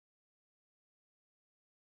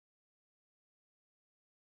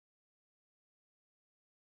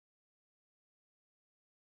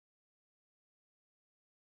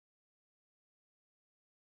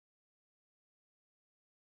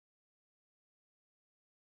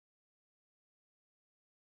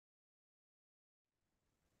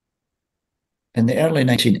In the early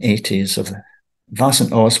 1980s, Vasant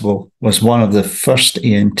Oswal was one of the first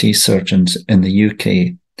ENT surgeons in the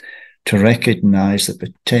UK to recognise the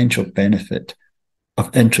potential benefit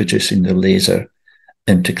of introducing the laser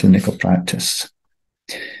into clinical practice.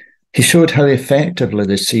 He showed how effectively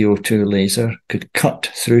the CO2 laser could cut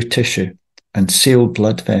through tissue and seal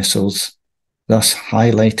blood vessels, thus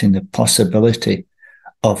highlighting the possibility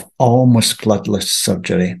of almost bloodless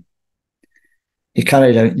surgery. He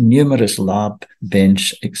carried out numerous lab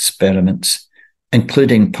bench experiments,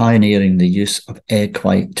 including pioneering the use of egg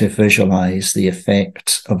white to visualize the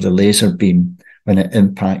effects of the laser beam when it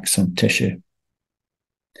impacts on tissue.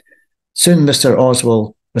 Soon Mr.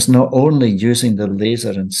 Oswal was not only using the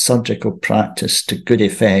laser in surgical practice to good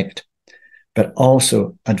effect, but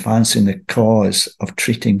also advancing the cause of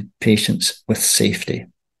treating patients with safety,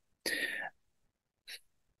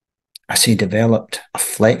 as he developed a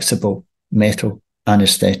flexible metal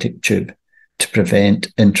anaesthetic tube to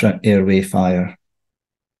prevent intra-airway fire.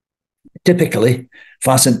 Typically,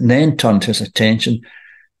 Vasant then turned his attention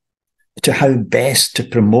to how best to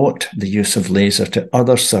promote the use of laser to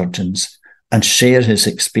other surgeons and share his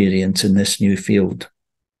experience in this new field.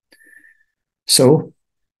 So,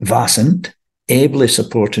 Vasant, ably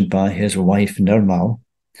supported by his wife Nirmal,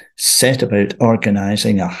 set about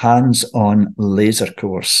organising a hands-on laser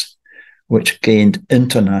course, which gained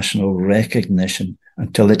international recognition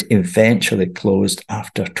until it eventually closed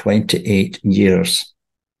after 28 years.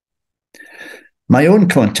 My own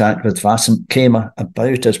contact with Vasant came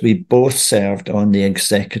about as we both served on the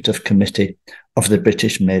executive committee of the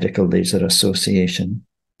British Medical Laser Association.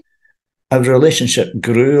 Our relationship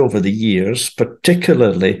grew over the years,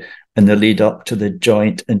 particularly in the lead up to the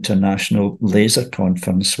joint international laser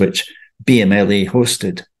conference, which BMLA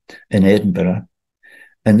hosted in Edinburgh.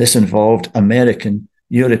 And this involved American,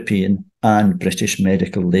 European, and British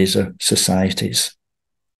medical laser societies.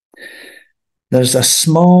 There's a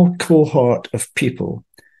small cohort of people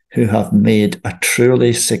who have made a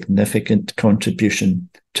truly significant contribution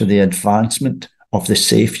to the advancement of the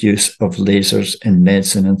safe use of lasers in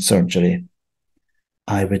medicine and surgery.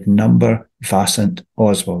 I would number Vasant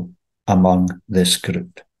Oswal among this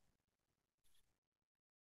group.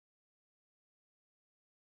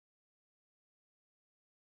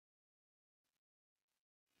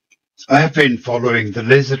 I have been following the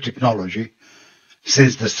laser technology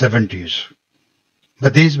since the 70s,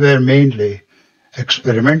 but these were mainly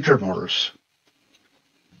experimental models.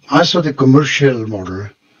 I saw the commercial model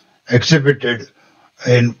exhibited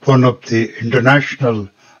in one of the international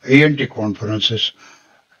ENT conferences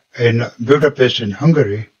in Budapest in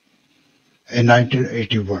Hungary in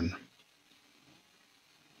 1981.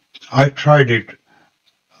 I tried it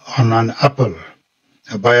on an apple,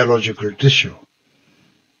 a biological tissue,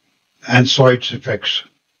 and saw its effects.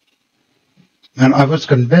 And I was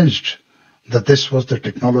convinced that this was the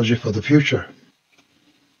technology for the future.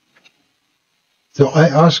 So I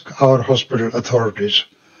asked our hospital authorities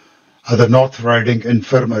at the North Riding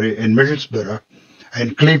Infirmary in Middlesbrough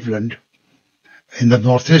and Cleveland in the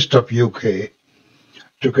northeast of UK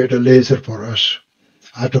to get a laser for us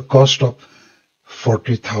at a cost of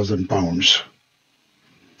 £40,000.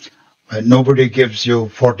 And nobody gives you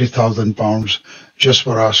 £40,000 just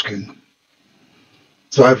for asking.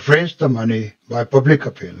 So I raised the money by public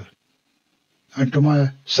appeal. And to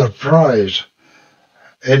my surprise,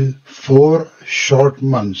 in 4 short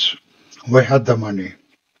months, we had the money.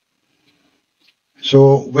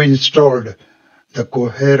 So we installed the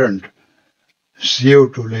coherent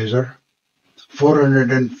CO2 laser,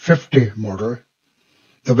 450 model,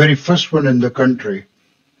 the very first one in the country,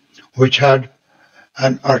 which had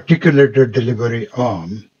an articulated delivery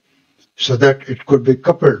arm so that it could be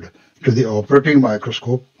coupled to the operating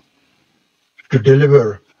microscope to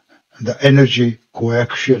deliver the energy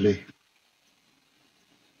coaxially.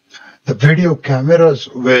 The video cameras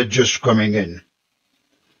were just coming in.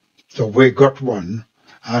 So we got one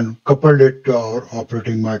and coupled it to our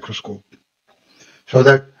operating microscope so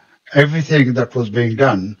that everything that was being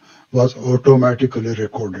done was automatically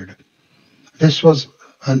recorded. This was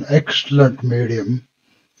an excellent medium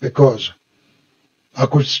because I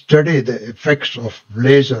could study the effects of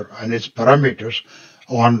laser and its parameters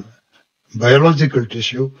on biological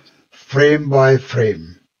tissue frame by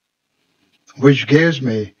frame, which gives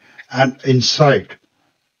me an insight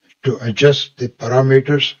to adjust the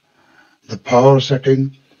parameters, the power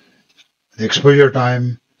setting, the exposure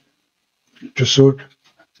time to suit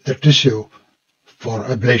the tissue for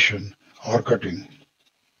ablation or cutting.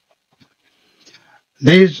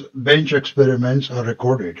 These bench experiments are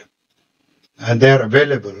recorded and they are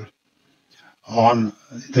available on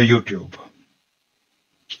the YouTube.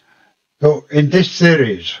 So in this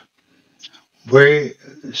series, we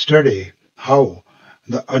study how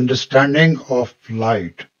the understanding of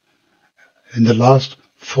light in the last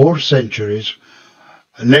 4 centuries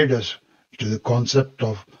led us to the concept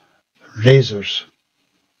of lasers,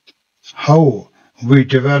 how we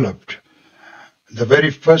developed the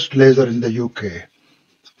very first laser in the UK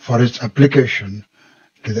for its application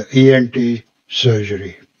to the ENT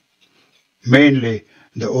surgery, mainly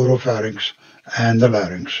the oropharynx and the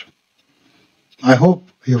larynx. I hope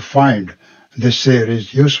you find this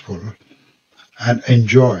series useful and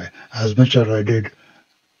enjoy as much as I did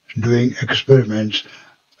doing experiments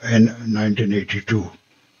in 1982.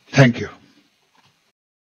 Thank you.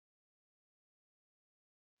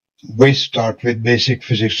 We start with basic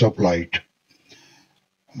physics of light.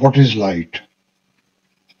 What is light?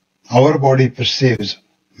 Our body perceives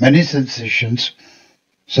many sensations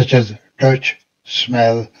such as touch,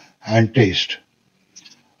 smell, and taste.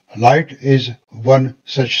 Light is one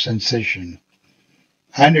such sensation,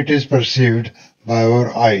 and it is perceived by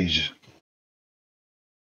our eyes.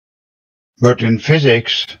 But in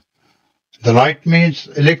physics, the light means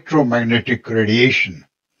electromagnetic radiation.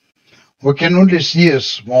 We can only see a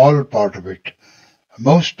small part of it.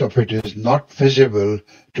 Most of it is not visible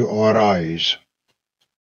to our eyes.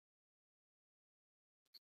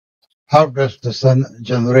 How does the sun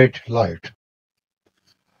generate light?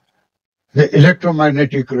 The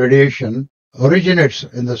electromagnetic radiation originates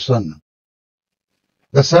in the sun.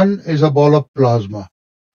 The sun is a ball of plasma.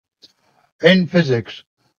 In physics,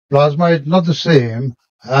 plasma is not the same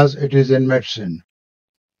as it is in medicine.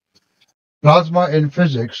 Plasma in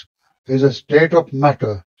physics is a state of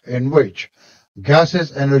matter in which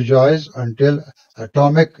gases energize until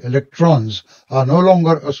atomic electrons are no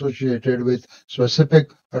longer associated with specific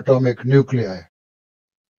atomic nuclei.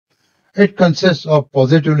 It consists of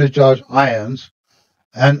positively charged ions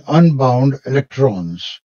and unbound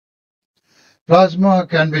electrons. Plasma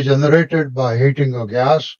can be generated by heating a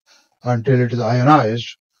gas until it is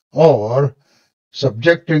ionized or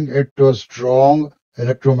subjecting it to a strong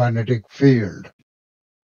electromagnetic field.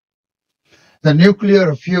 The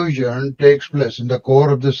nuclear fusion takes place in the core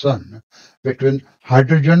of the sun between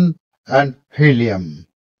hydrogen and helium.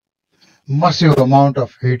 Massive amount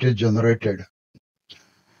of heat is generated.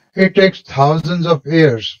 It takes thousands of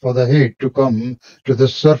years for the heat to come to the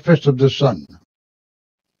surface of the sun.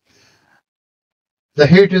 The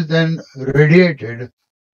heat is then radiated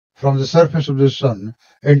from the surface of the sun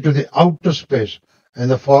into the outer space in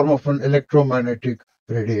the form of an electromagnetic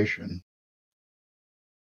radiation.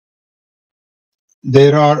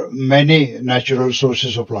 There are many natural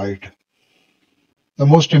sources of light. The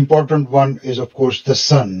most important one is, of course, the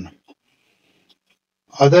sun.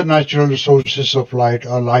 Other natural sources of light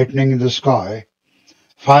are lightning in the sky,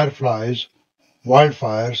 fireflies,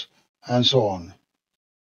 wildfires, and so on.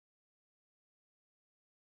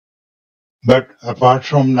 But apart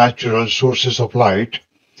from natural sources of light,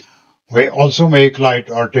 we also make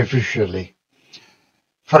light artificially.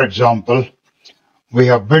 For example, we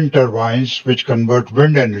have wind turbines which convert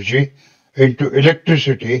wind energy into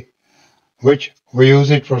electricity, which we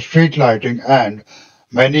use it for street lighting and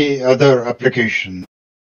many other applications.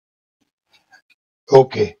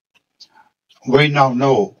 Okay, we now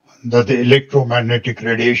know that the electromagnetic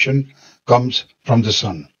radiation comes from the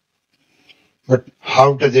sun. But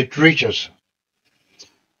how does it reach us?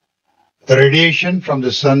 The radiation from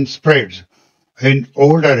the sun spreads in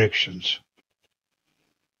all directions.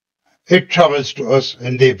 It travels to us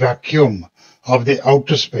in the vacuum of the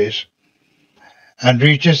outer space and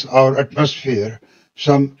reaches our atmosphere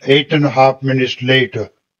some 8.5 minutes later.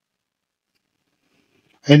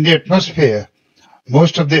 In the atmosphere,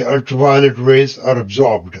 most of the ultraviolet rays are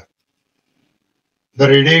absorbed. The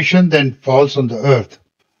radiation then falls on the earth,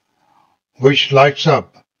 which lights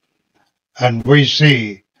up, and we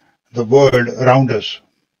see the world around us.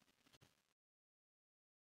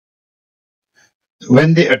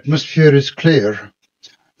 When the atmosphere is clear,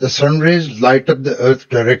 the sun rays light up the earth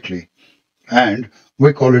directly, and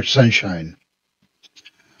we call it sunshine.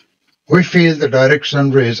 We feel the direct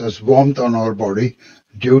sun rays as warmth on our body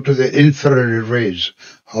due to the infrared rays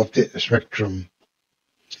of the spectrum.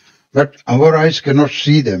 But our eyes cannot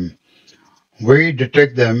see them. We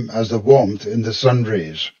detect them as the warmth in the sun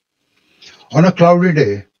rays. On a cloudy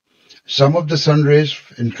day, some of the sun rays,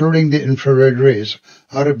 including the infrared rays,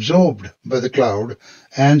 are absorbed by the cloud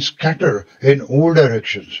and scatter in all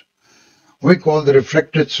directions. We call the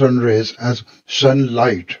reflected sun rays as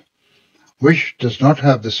sunlight, which does not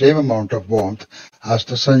have the same amount of warmth as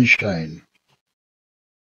the sunshine.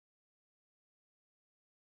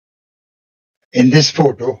 In this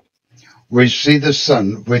photo, we see the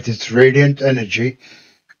sun with its radiant energy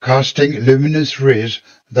casting luminous rays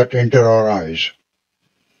that enter our eyes.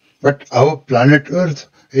 But our planet Earth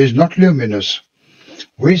is not luminous.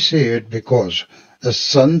 We see it because the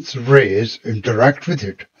sun's rays interact with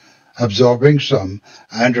it, absorbing some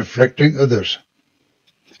and reflecting others.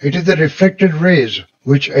 It is the reflected rays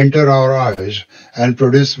which enter our eyes and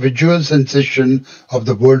produce visual sensation of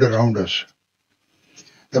the world around us.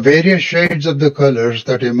 The various shades of the colors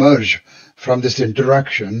that emerge from this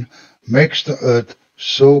interaction makes the Earth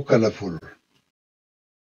so colorful.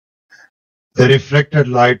 The reflected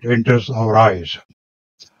light enters our eyes.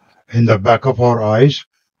 In the back of our eyes,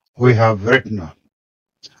 we have retina.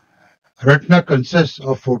 Retina consists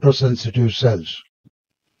of photosensitive cells.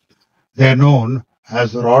 They are known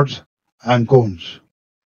as rods and cones.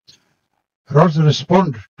 Rods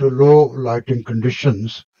respond to low lighting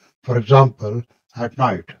conditions, for example, at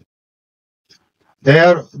night. They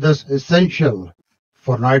are thus essential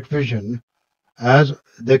for night vision as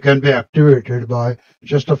they can be activated by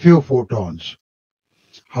just a few photons.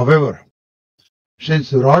 However,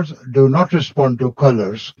 since rods do not respond to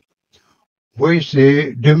colors, we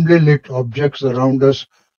see dimly lit objects around us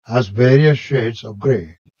as various shades of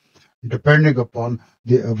gray, depending upon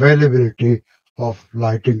the availability of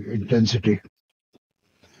lighting intensity.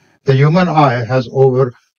 The human eye has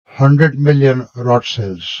over 100 million rod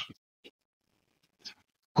cells.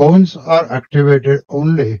 Cones are activated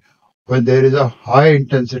only when there is a high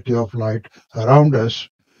intensity of light around us,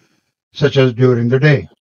 such as during the day.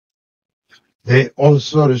 They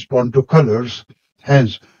also respond to colors,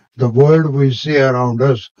 hence the world we see around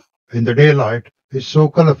us in the daylight is so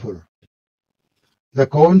colorful. The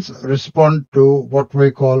cones respond to what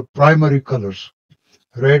we call primary colors,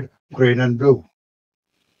 red, green, and blue.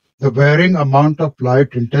 The varying amount of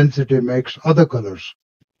light intensity makes other colors.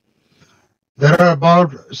 There are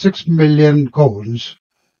about 6 million cones.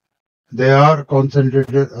 They are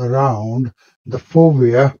concentrated around the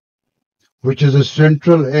fovea, which is a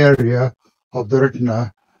central area of the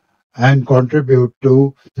retina, and contribute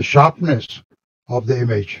to the sharpness of the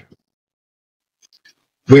image.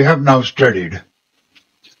 We have now studied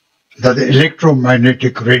that the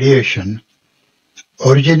electromagnetic radiation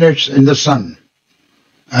originates in the sun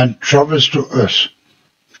and travels to us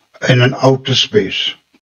in an outer space.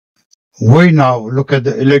 We now look at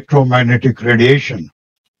the electromagnetic radiation.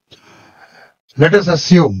 Let us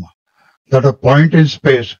assume that a point in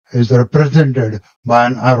space is represented by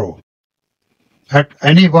an arrow. At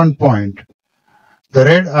any one point, the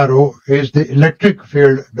red arrow is the electric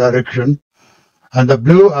field direction, and the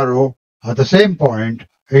blue arrow at the same point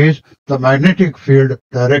is the magnetic field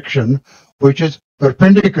direction, which is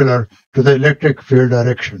perpendicular to the electric field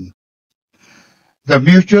direction. The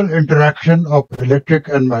mutual interaction of electric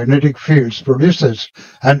and magnetic fields produces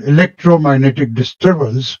an electromagnetic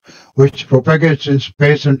disturbance which propagates in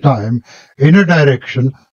space and time in a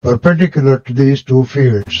direction perpendicular to these two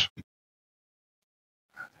fields.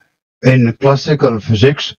 In classical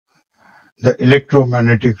physics, the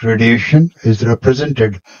electromagnetic radiation is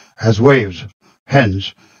represented as waves.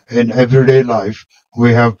 Hence, in everyday life,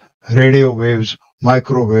 we have radio waves,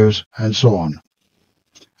 microwaves, and so on.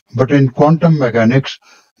 But in quantum mechanics,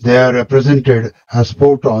 they are represented as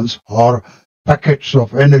photons or packets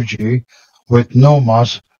of energy with no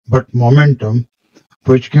mass but momentum,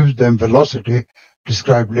 which gives them velocity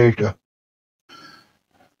described later.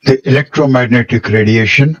 The electromagnetic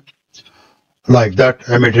radiation, like that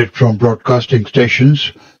emitted from broadcasting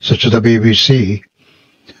stations such as the BBC,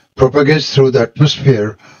 propagates through the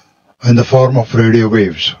atmosphere in the form of radio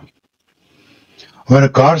waves. When a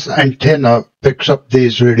car's antenna picks up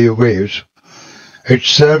these radio waves, it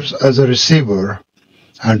serves as a receiver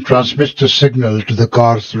and transmits the signal to the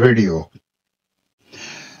car's radio.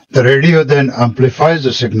 The radio then amplifies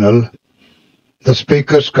the signal. The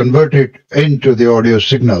speakers convert it into the audio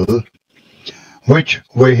signal, which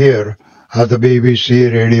we hear as the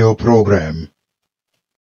BBC radio program.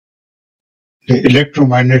 The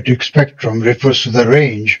electromagnetic spectrum refers to the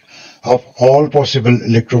range of all possible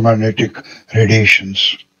electromagnetic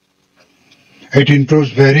radiations. It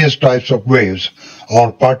includes various types of waves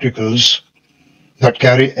or particles that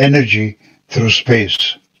carry energy through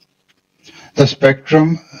space. The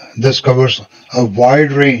spectrum thus covers a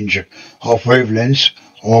wide range of wavelengths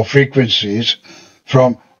or frequencies,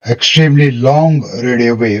 from extremely long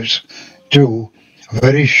radio waves to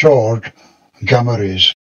very short gamma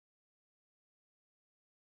rays.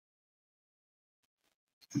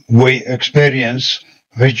 We experience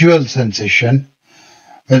visual sensation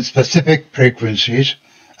when specific frequencies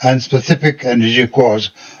and specific energy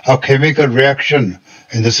cause a chemical reaction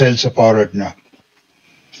in the cells of our retina.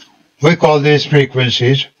 We call these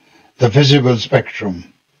frequencies the visible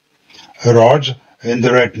spectrum. Rods in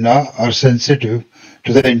the retina are sensitive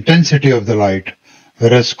to the intensity of the light,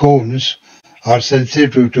 whereas cones are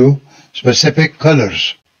sensitive to specific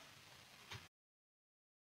colors.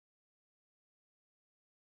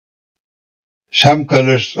 Some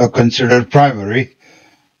colors are considered primary,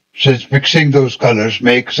 since mixing those colors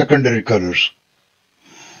makes secondary colors.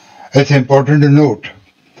 It's important to note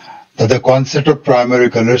that the concept of primary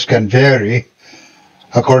colors can vary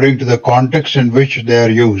according to the context in which they are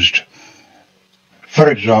used. For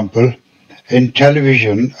example, in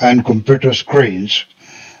television and computer screens,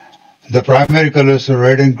 the primary colors are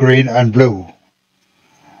red and green and blue,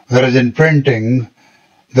 whereas in printing,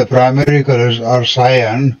 the primary colors are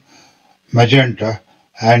cyan, magenta,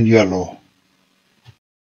 and yellow.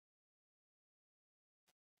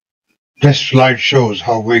 This slide shows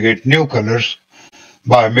how we get new colors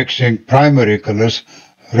by mixing primary colors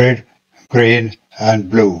red, green, and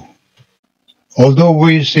blue. Although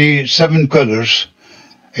we see 7 colors,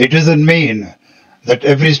 it doesn't mean that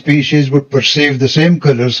every species would perceive the same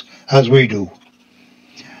colors as we do.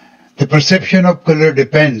 The perception of color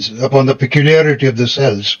depends upon the peculiarity of the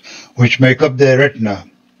cells which make up their retina.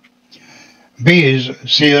 Bees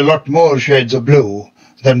see a lot more shades of blue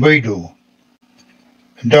than we do.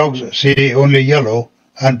 Dogs see only yellow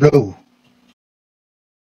and blue.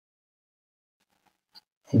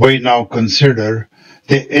 We now consider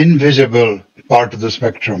the invisible part of the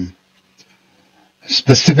spectrum.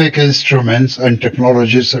 Specific instruments and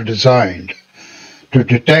technologies are designed to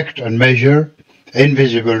detect and measure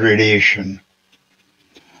invisible radiation.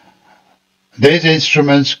 These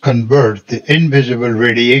instruments convert the invisible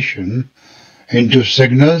radiation into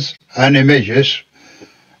signals and images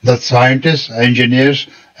that scientists, engineers,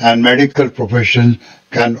 and medical professionals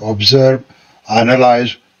can observe,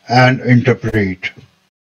 analyze, and interpret.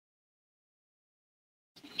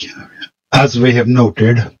 As we have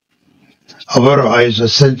noted, our eyes are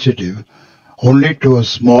sensitive only to a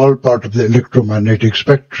small part of the electromagnetic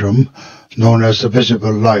spectrum known as the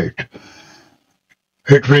visible light.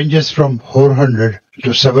 It ranges from 400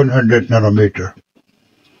 to 700 nanometer.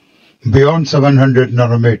 Beyond 700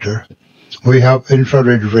 nanometer, we have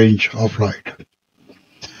infrared range of light.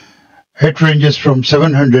 It ranges from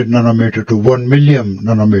 700 nanometer to 1 million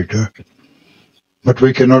nanometer, but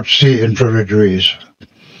we cannot see infrared rays.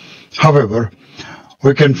 However,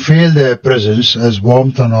 we can feel their presence as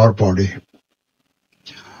warmth on our body.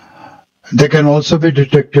 They can also be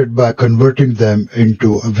detected by converting them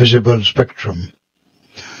into a visible spectrum.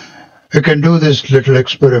 You can do this little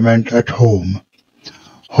experiment at home.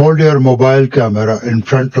 Hold your mobile camera in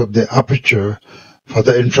front of the aperture for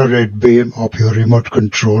the infrared beam of your remote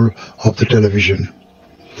control of the television.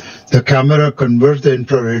 The camera converts the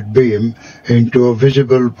infrared beam into a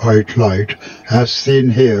visible white light, as seen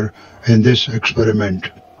here in this experiment.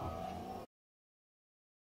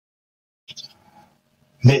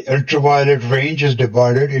 The ultraviolet range is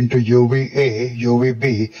divided into UVA,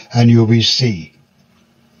 UVB, and UVC.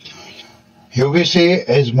 UVC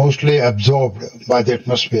is mostly absorbed by the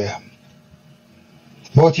atmosphere.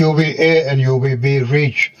 Both UVA and UVB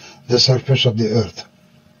reach the surface of the Earth.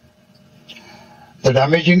 The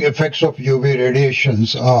damaging effects of UV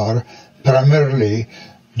radiations are primarily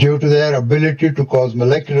due to their ability to cause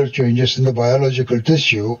molecular changes in the biological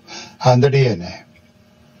tissue and the DNA.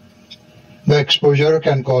 The exposure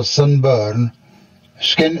can cause sunburn,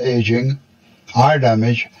 skin aging, eye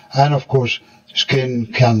damage, and of course, skin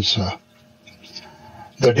cancer.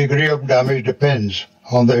 The degree of damage depends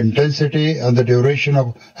on the intensity and the duration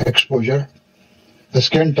of exposure, the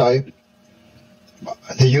skin type,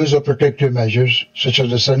 the use of protective measures such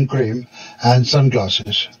as the sun cream and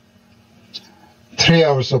sunglasses. 3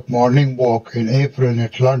 hours of morning walk in April in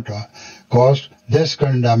Atlanta caused this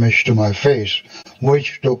kind of damage to my face,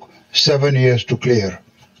 which took 7 years to clear.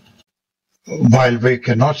 While we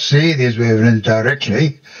cannot see these wavelengths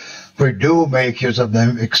directly, we do make use of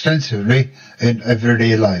them extensively in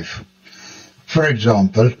everyday life. For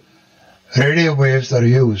example, radio waves are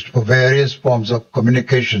used for various forms of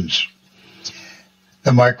communications.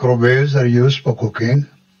 The microwaves are used for cooking.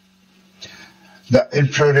 The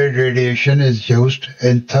infrared radiation is used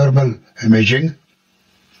in thermal imaging.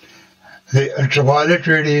 The ultraviolet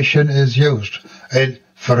radiation is used in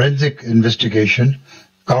forensic investigation,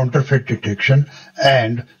 counterfeit detection,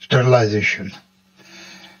 and sterilization.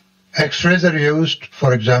 X-rays are used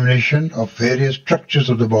for examination of various structures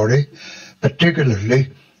of the body, particularly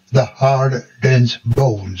the hard, dense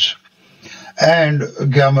bones. And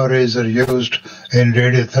gamma rays are used in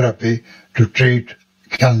radiotherapy to treat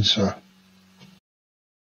cancer.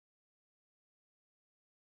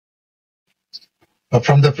 But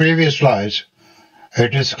from the previous slides,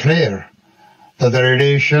 it is clear that the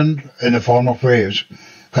radiation in the form of waves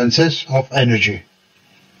consists of energy.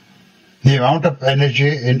 The amount of energy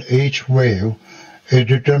in each wave is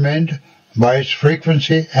determined by its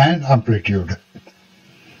frequency and amplitude.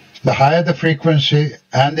 The higher the frequency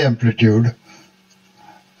and the amplitude,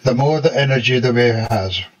 the more the energy the wave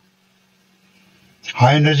has.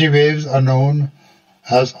 High energy waves are known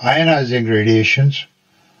as ionizing radiations,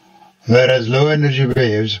 whereas low energy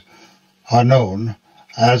waves are known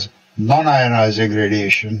as non-ionizing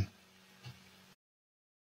radiation.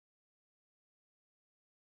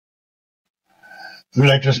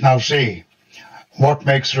 Let us now see what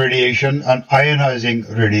makes radiation an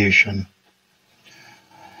ionizing radiation.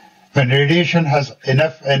 When radiation has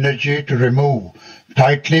enough energy to remove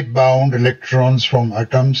tightly bound electrons from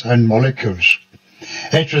atoms and molecules,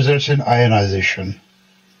 it results in ionization.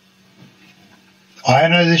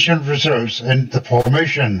 Ionization results in the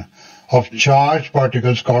formation of charged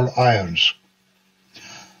particles called ions.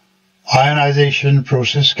 Ionization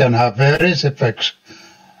process can have various effects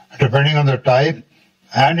depending on the type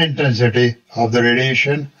and intensity of the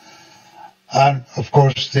radiation and, of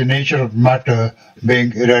course, the nature of matter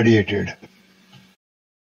being irradiated.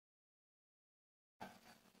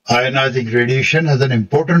 Ionizing radiation has an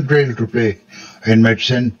important role to play in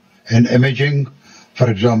medicine, in imaging, for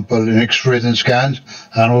example, in X-rays and scans,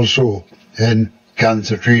 and also in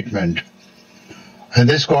cancer treatment. In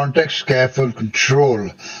this context, careful control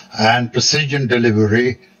and precision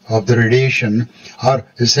delivery of the radiation are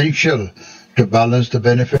essential to balance the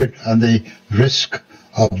benefit and the risk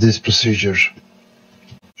of these procedures.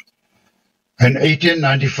 In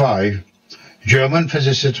 1895, German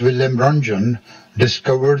physicist Wilhelm Röntgen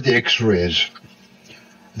discovered the X-rays.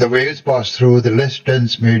 The waves pass through the less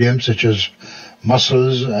dense mediums such as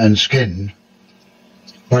muscles and skin,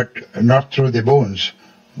 but not through the bones,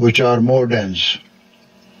 which are more dense.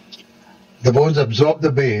 The bones absorb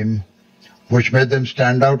the beam, which made them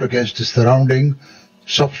stand out against the surrounding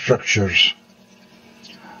substructures.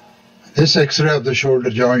 This X-ray of the shoulder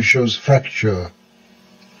joint shows fracture.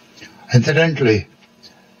 Incidentally,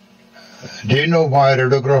 do you know why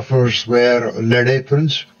radiographers wear lead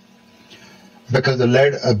aprons? Because the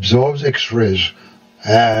lead absorbs X-rays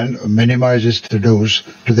and minimizes the dose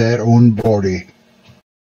to their own body.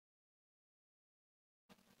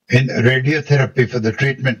 In radiotherapy for the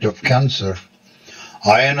treatment of cancer,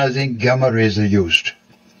 ionizing gamma rays are used.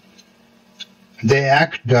 They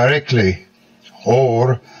act directly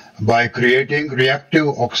or by creating reactive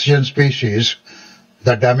oxygen species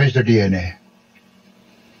that damage the DNA.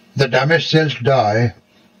 The damaged cells die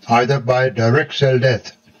either by direct cell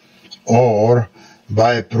death or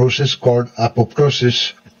by a process called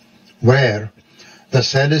apoptosis, where the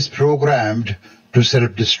cell is programmed to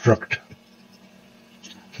self-destruct.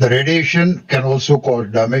 The radiation can also cause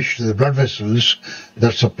damage to the blood vessels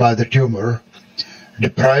that supply the tumor,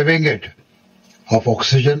 depriving it of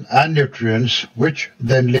oxygen and nutrients, which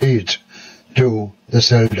then leads to the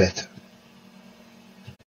cell death.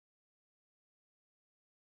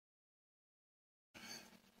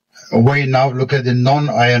 We now look at the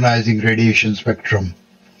non-ionizing radiation spectrum.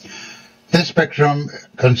 This spectrum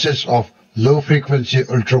consists of low-frequency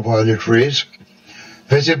ultraviolet rays,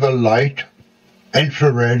 visible light,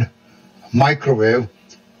 infrared, microwave,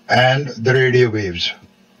 and the radio waves.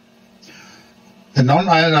 The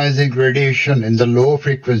non-ionizing radiation in the low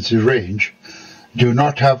frequency range do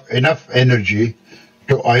not have enough energy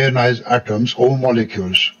to ionize atoms or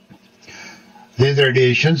molecules. These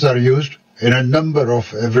radiations are used in a number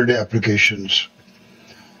of everyday applications.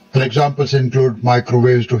 Well, examples include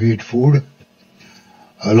microwaves to heat food,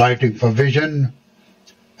 lighting for vision,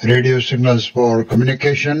 radio signals for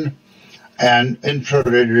communication, and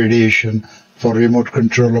infrared radiation for remote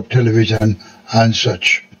control of television and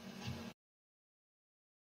such.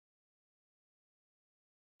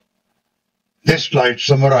 This slide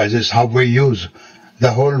summarizes how we use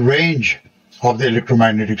the whole range of the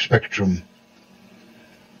electromagnetic spectrum.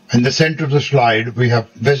 In the center of the slide, we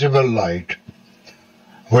have visible light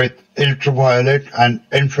with ultraviolet and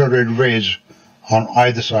infrared rays on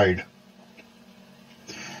either side.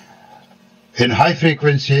 In high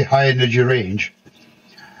frequency, high energy range,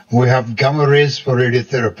 we have gamma rays for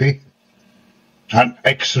radiotherapy and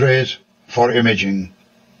X-rays for imaging.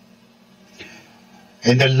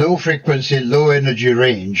 In the low frequency, low energy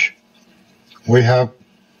range, we have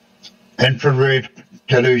infrared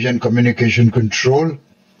television communication control,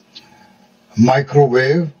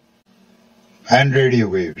 microwave, and radio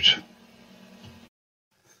waves.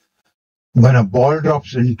 When a ball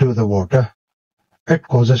drops into the water, it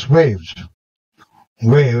causes waves.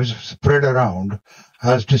 waves spread around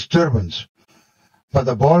as disturbance, but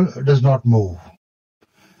the ball does not move.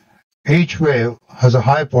 Each wave has a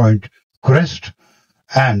high point crest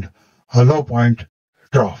and a low point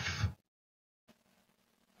trough.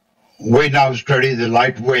 We now study the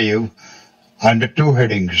light wave under two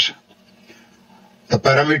headings. The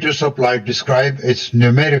parameters of light describe its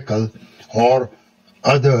numerical or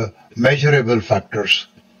other measurable factors.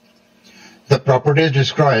 The properties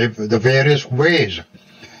describe the various ways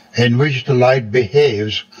in which the light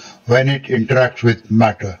behaves when it interacts with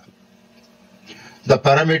matter. The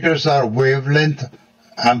parameters are wavelength,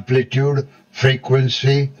 amplitude,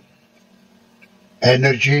 frequency,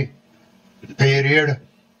 energy, period,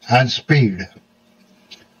 and speed,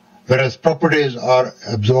 whereas properties are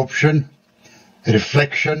absorption,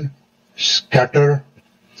 reflection, scatter,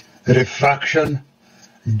 refraction,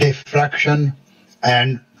 diffraction,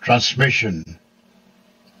 and transmission.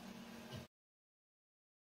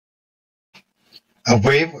 A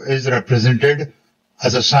wave is represented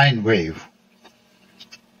as a sine wave.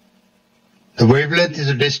 The wavelength is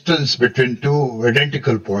a distance between two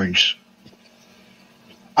identical points.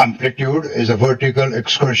 Amplitude is a vertical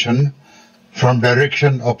excursion from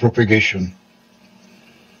direction of propagation.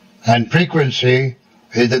 And frequency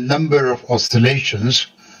is the number of oscillations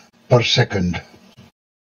per second.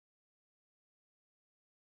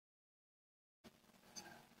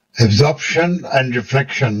 Absorption and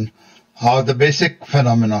reflection are the basic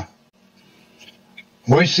phenomena.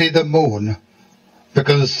 We see the moon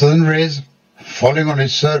because the sun rays falling on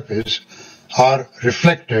its surface are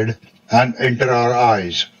reflected and enter our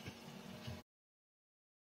eyes.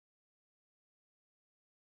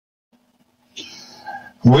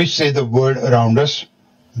 We see the world around us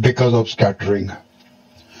because of scattering.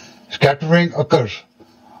 Scattering occurs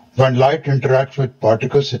when light interacts with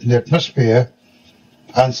particles in the atmosphere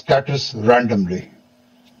and scatters randomly.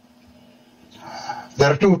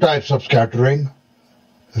 There are two types of scattering: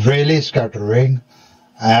 Rayleigh scattering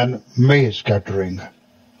and May scattering.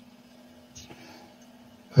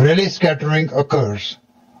 Rayleigh scattering occurs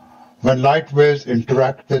when light waves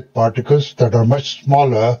interact with particles that are much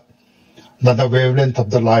smaller than the wavelength of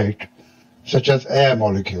the light, such as air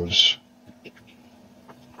molecules.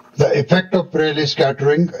 The effect of Rayleigh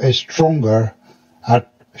scattering is stronger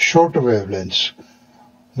at shorter wavelengths,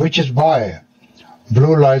 which is why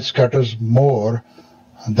blue light scatters more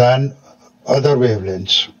than other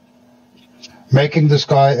wavelengths, making the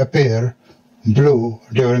sky appear blue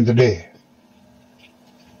during the day.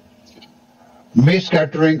 May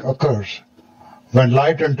scattering occurs when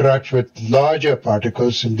light interacts with larger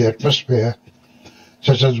particles in the atmosphere,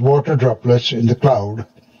 such as water droplets in the cloud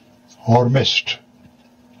or mist.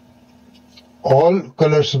 All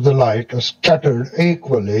colors of the light are scattered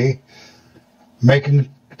equally, making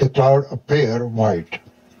the cloud appear white.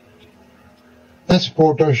 This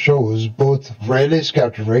photo shows both Rayleigh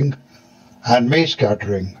scattering and May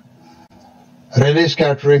scattering. Rayleigh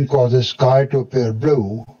scattering causes sky to appear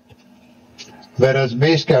blue, whereas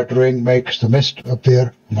May scattering makes the mist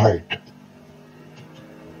appear white.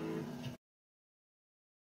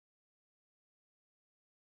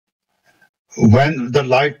 When the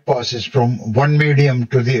light passes from one medium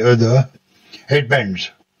to the other, it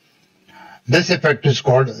bends. This effect is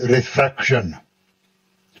called refraction.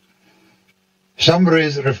 Some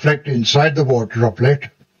rays reflect inside the water droplet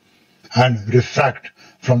and refract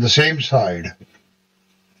from the same side.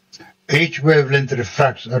 Each wavelength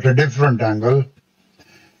refracts at a different angle,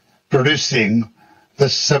 producing the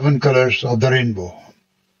 7 colors of the rainbow.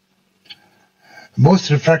 Most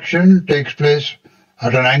refraction takes place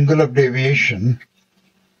at an angle of deviation,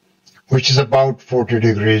 which is about 40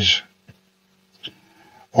 degrees.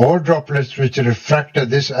 All droplets which refract at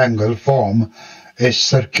this angle form a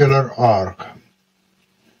circular arc.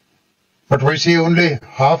 But we see only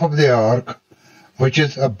half of the arc, which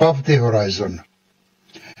is above the horizon.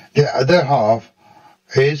 The other half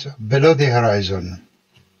is below the horizon.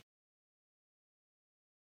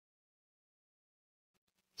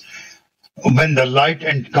 When the light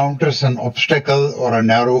encounters an obstacle or a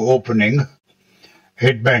narrow opening,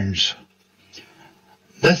 it bends.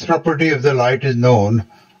 This property of the light is known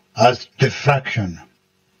as diffraction.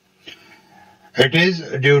 It is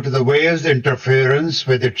due to the wave's interference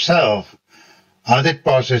with itself as it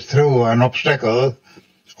passes through an obstacle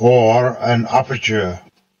or an aperture.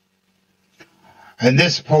 In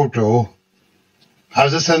this photo,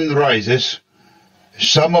 as the sun rises,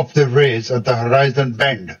 some of the rays at the horizon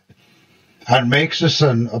bend and makes the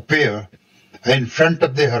sun appear in front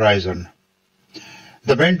of the horizon.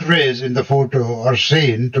 The bent rays in the photo are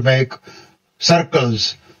seen to make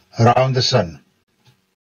circles around the sun.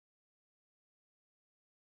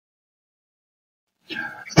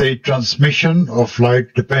 The transmission of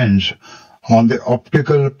light depends on the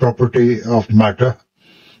optical property of matter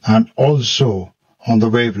and also on the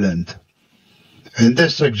wavelength. In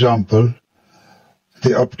this example,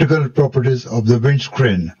 the optical properties of the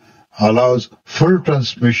windscreen allows full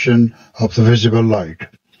transmission of the visible light.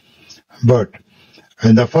 But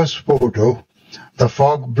in the first photo, the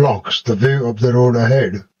fog blocks the view of the road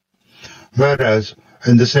ahead, whereas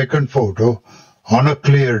in the second photo, on a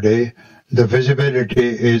clear day, the visibility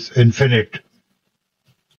is infinite.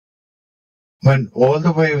 When all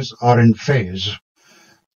the waves are in phase,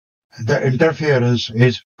 the interference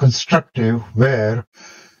is constructive where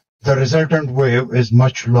the resultant wave is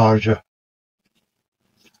much larger.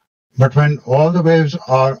 But when all the waves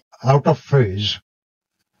are out of phase,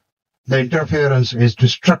 the interference is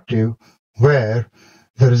destructive where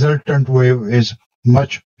the resultant wave is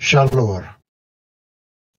much shallower.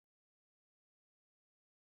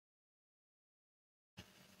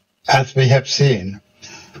 As we have seen,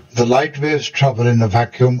 the light waves travel in a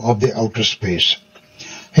vacuum of the outer space.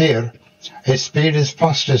 Here, its speed is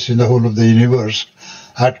fastest in the whole of the universe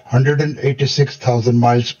at 186,000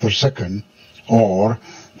 miles per second, or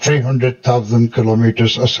 300,000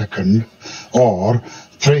 kilometers a second, or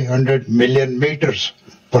 300 million meters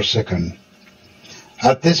per second.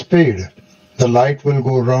 At this speed, the light will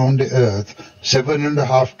go around the Earth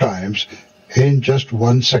 7.5 times in just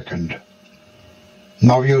 1 second.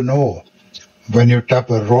 Now you know, when you tap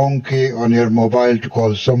a wrong key on your mobile to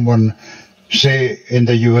call someone, say in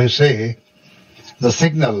the USA, the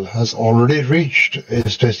signal has already reached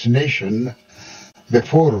its destination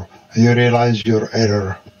before you realize your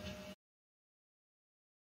error.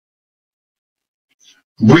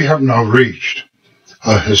 We have now reached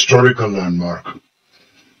a historical landmark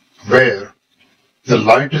where the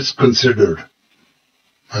light is considered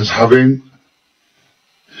as having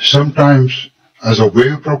sometimes as a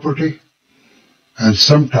wave property and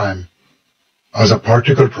sometimes as a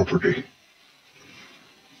particle property,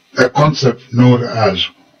 a concept known as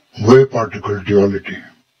wave-particle duality.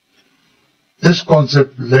 This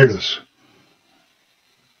concept led us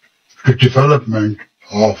to development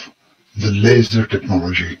of the laser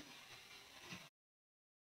technology.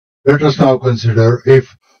 Let us now consider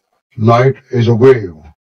if light is a wave.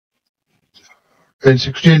 In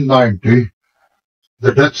 1690,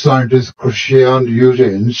 the Dutch scientist Christian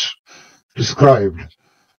Huygens described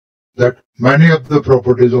that many of the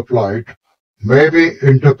properties of light may be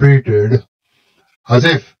interpreted as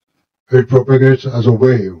if it propagates as a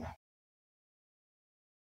wave.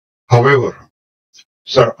 However,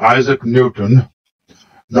 Sir Isaac Newton,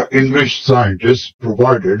 the English scientist,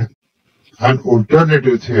 provided an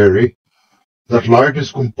alternative theory that light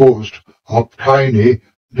is composed of tiny,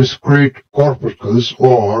 discrete corpuscles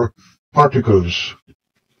or particles.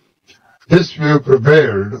 This view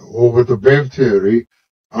prevailed over the wave theory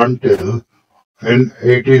until, in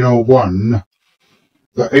 1801,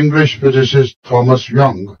 the English physicist Thomas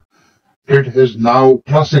Young did his now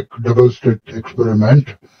classic double-slit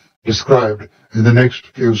experiment described in the next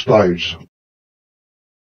few slides.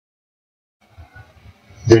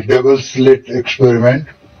 The double-slit experiment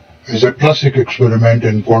is a classic experiment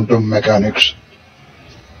in quantum mechanics.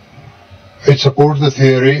 It supports the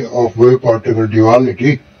theory of wave-particle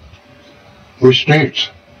duality, which states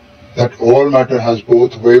that all matter has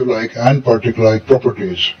both wave-like and particle-like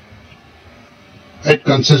properties. It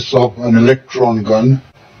consists of an electron gun,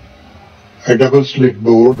 a double-slit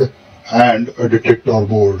board, and a detector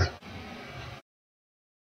board.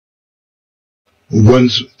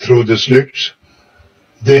 Once through the slits,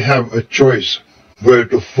 they have a choice where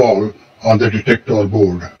to fall on the detector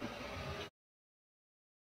board.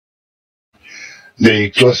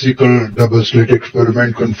 The classical double-slit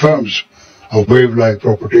experiment confirms a wave-like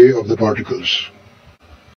property of the particles.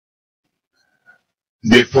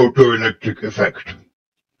 The photoelectric effect.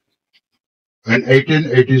 In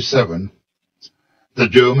 1887, the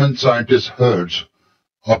German scientist Hertz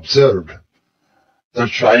observed that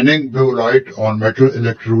shining blue light on metal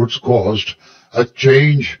electrodes caused a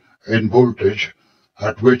change in voltage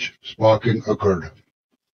at which sparking occurred.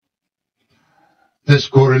 This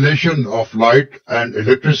correlation of light and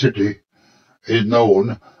electricity is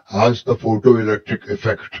known as the photoelectric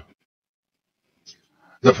effect.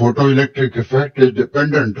 The photoelectric effect is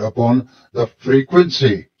dependent upon the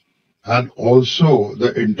frequency and also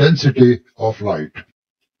the intensity of light.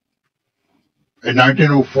 In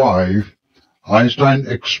 1905, Einstein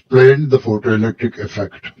explained the photoelectric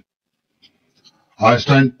effect.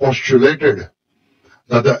 Einstein postulated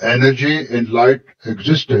that the energy in light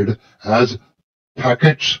existed as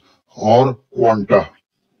packets or quanta.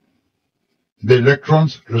 The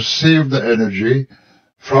electrons received the energy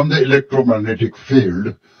from the electromagnetic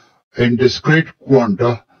field in discrete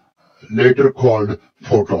quanta, later called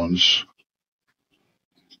photons.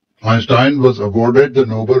 Einstein was awarded the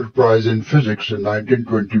Nobel Prize in Physics in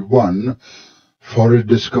 1921 for his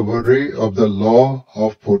discovery of the law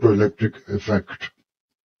of photoelectric effect.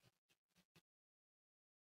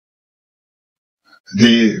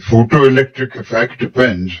 The photoelectric effect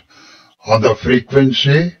depends on the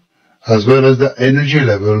frequency as well as the energy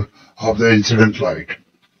level of the incident light.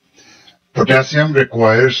 Potassium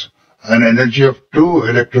requires an energy of 2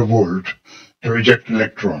 electrovolts to eject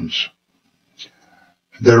electrons.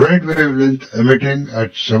 The red wavelength emitting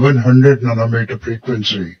at 700 nanometer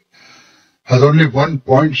frequency has only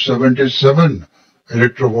 1.77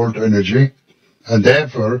 electrovolt energy, and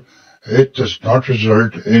therefore it does not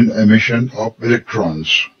result in emission of electrons.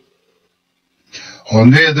 On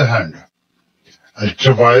the other hand,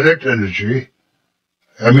 ultraviolet energy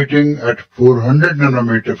emitting at 400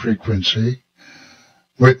 nanometer frequency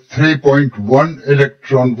with 3.1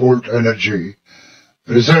 electron volt energy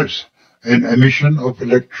results in emission of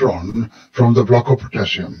electron from the block of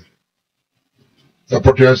potassium. The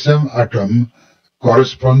potassium atom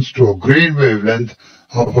corresponds to a green wavelength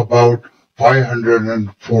of about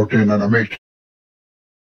 540 nanometers.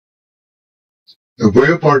 The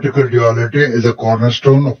wave-particle duality is a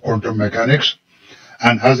cornerstone of quantum mechanics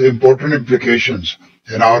and has important implications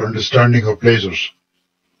in our understanding of lasers.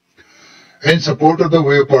 In support of the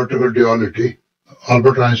wave-particle duality,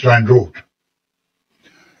 Albert Einstein wrote,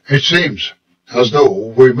 "It seems as though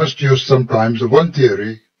we must use sometimes one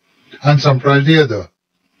theory and sometimes the other,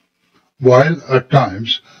 while at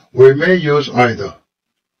times we may use either.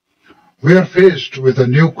 We are faced with a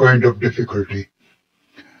new kind of difficulty.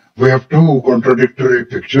 We have two contradictory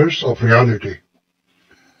pictures of reality.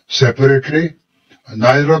 Separately,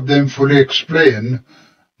 neither of them fully explain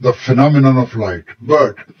the phenomenon of light,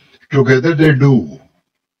 but together they do."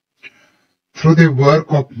 Through the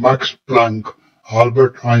work of Max Planck,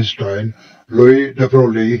 Albert Einstein, Louis de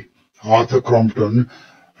Broglie, Arthur Crompton,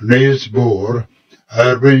 Niels Bohr,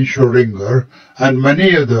 Erwin Schrödinger, and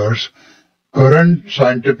many others, current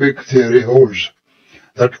scientific theory holds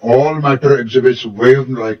that all matter exhibits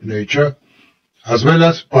wave-like nature as well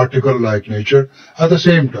as particle-like nature at the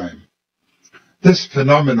same time. This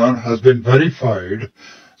phenomenon has been verified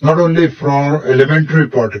not only for elementary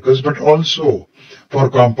particles but also for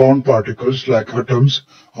compound particles like atoms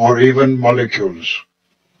or even molecules.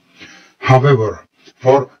 However,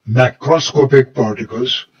 for macroscopic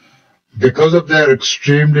particles, because of their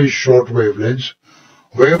extremely short wavelengths,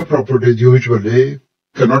 wave properties usually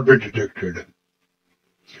cannot be detected.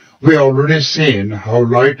 We have already seen how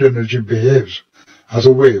light energy behaves as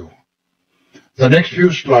a wave. The next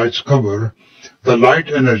few slides cover the light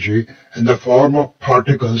energy in the form of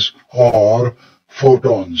particles or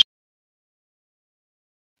photons.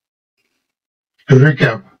 To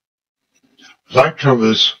recap, light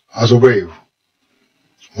travels as a wave,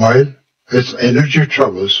 while its energy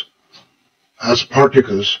travels as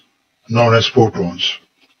particles known as photons.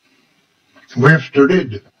 We have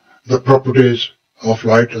studied the properties of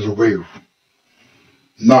light as a wave.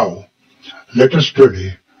 Now, let us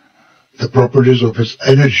study the properties of its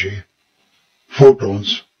energy,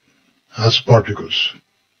 photons, as particles.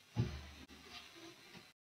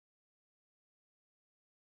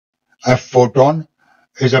 A photon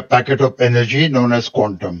is a packet of energy known as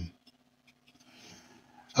quantum.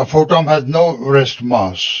 A photon has no rest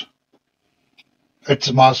mass.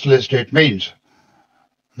 Its massless state means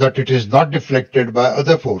that it is not deflected by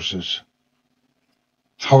other forces.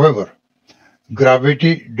 However,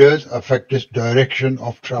 gravity does affect its direction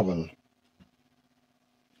of travel.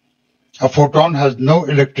 A photon has no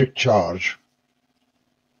electric charge.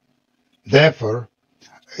 Therefore,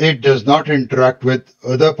 it does not interact with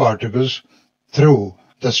other particles through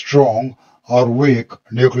the strong or weak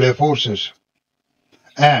nuclear forces,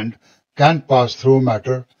 and can pass through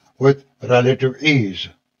matter with relative ease.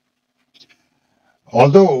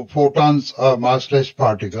 Although photons are massless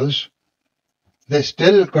particles, they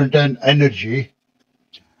still contain energy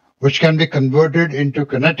which can be converted into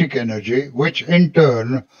kinetic energy, which in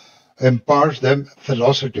turn imparts them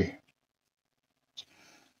velocity.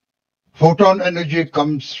 Photon energy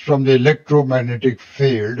comes from the electromagnetic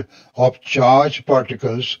field of charged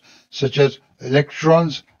particles such as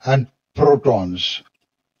electrons and protons.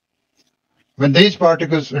 When these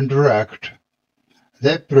particles interact,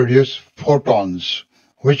 they produce photons,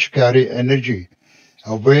 which carry energy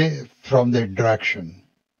away from the interaction.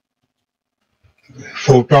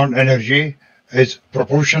 Photon energy is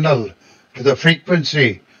proportional to the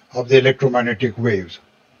frequency of the electromagnetic waves.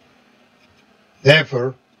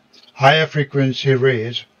 Therefore, Higher frequency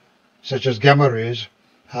rays, such as gamma rays,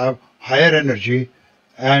 have higher energy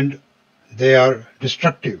and they are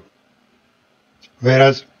destructive,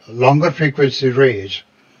 whereas longer frequency rays,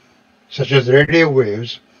 such as radio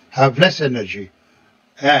waves, have less energy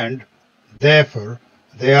and therefore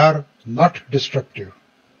they are not destructive.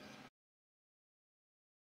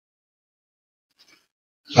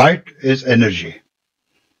 Light is energy.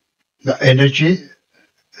 The energy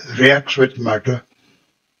reacts with matter,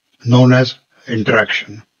 known as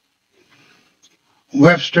interaction. We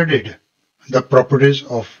have studied the properties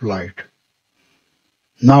of light.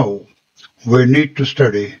 Now we need to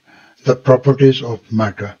study the properties of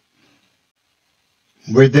matter.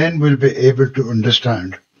 We then will be able to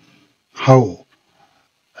understand how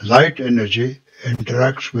light energy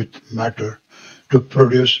interacts with matter to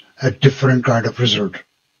produce a different kind of result.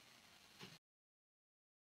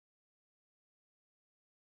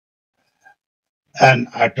 An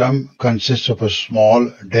atom consists of a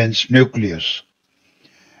small, dense nucleus.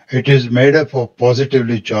 It is made up of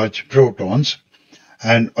positively charged protons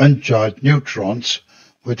and uncharged neutrons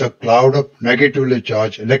with a cloud of negatively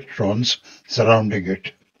charged electrons surrounding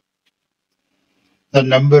it. The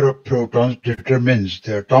number of protons determines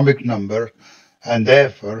the atomic number and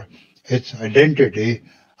therefore its identity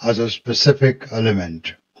as a specific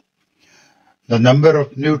element. The number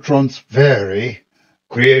of neutrons vary,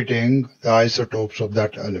 creating the isotopes of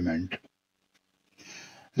that element.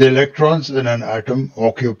 The electrons in an atom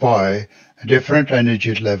occupy different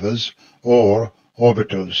energy levels or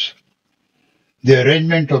orbitals. The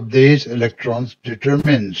arrangement of these electrons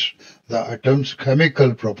determines the atom's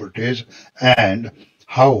chemical properties and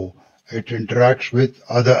how it interacts with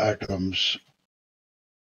other atoms.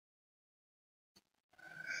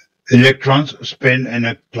 Electrons spin in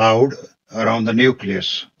a cloud around the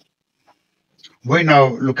nucleus. We now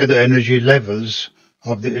look at the energy levels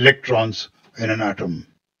of the electrons in an atom.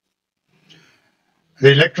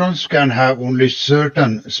 The electrons can have only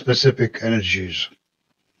certain specific energies.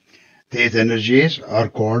 These energies are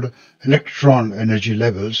called electron energy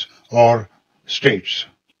levels or states.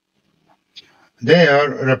 They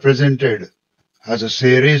are represented as a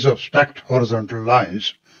series of stacked horizontal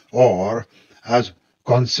lines or as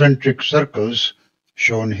concentric circles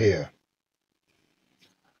shown here.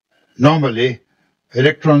 Normally,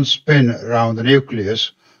 electrons spin around the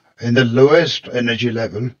nucleus in the lowest energy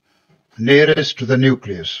level nearest to the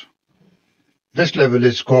nucleus. This level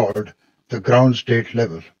is called the ground state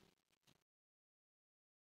level.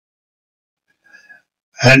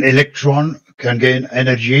 An electron can gain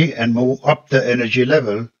energy and move up the energy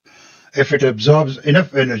level if it absorbs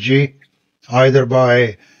enough energy either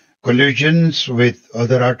by collisions with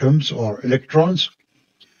other atoms or electrons,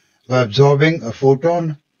 by absorbing a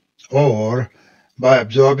photon, or by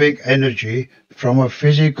absorbing energy from a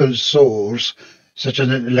physical source such as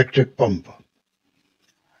an electric pump.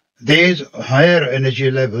 These higher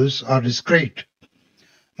energy levels are discrete,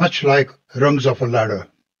 much like rungs of a ladder.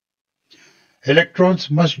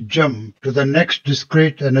 Electrons must jump to the next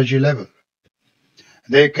discrete energy level.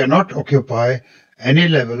 They cannot occupy any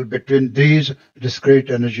level between these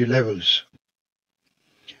discrete energy levels.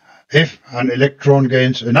 If an electron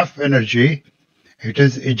gains enough energy, it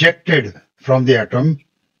is ejected from the atom.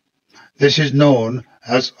 This is known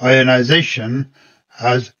as ionization,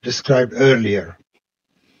 as described earlier.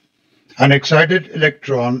 An excited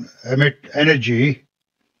electron emits energy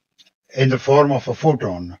in the form of a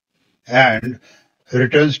photon and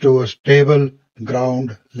returns to a stable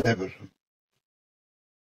ground level.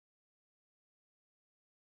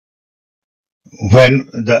 When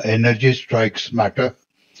the energy strikes matter,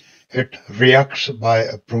 it reacts by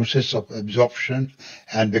a process of absorption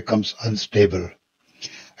and becomes unstable.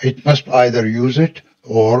 It must either use it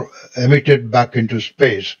or emit it back into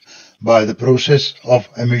space by the process of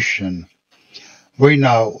emission. We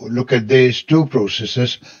now look at these two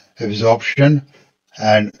processes, absorption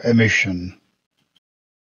and emission.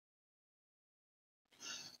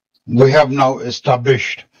 We have now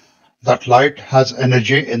established that light has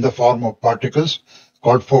energy in the form of particles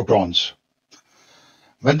called photons.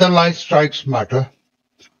 When the light strikes matter,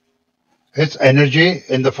 its energy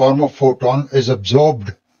in the form of photon is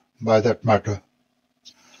absorbed by that matter.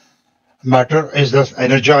 Matter is thus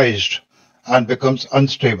energized and becomes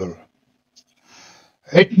unstable.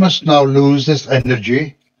 It must now lose this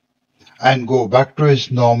energy and go back to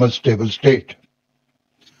its normal stable state.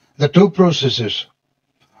 The two processes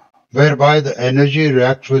whereby the energy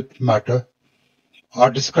reacts with matter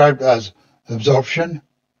are described as absorption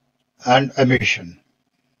and emission.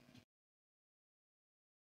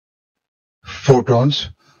 Photons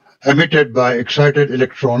emitted by excited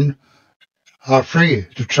electron are free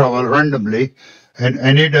to travel randomly in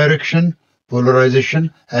any direction,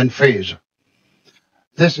 polarization, and phase.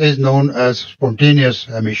 This is known as spontaneous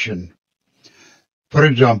emission. For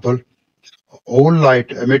example, all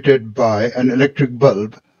light emitted by an electric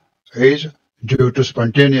bulb is due to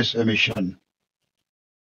spontaneous emission.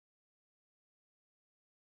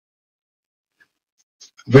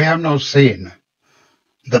 We have now seen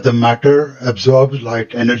that the matter absorbs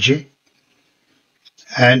light energy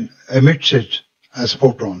and emits it as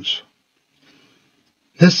photons.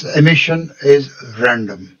 This emission is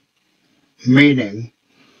random, meaning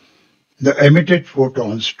the emitted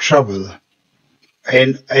photons travel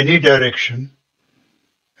in any direction,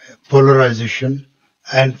 polarization,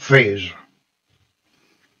 and phase.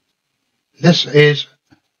 This is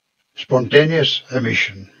spontaneous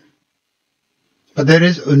emission. But there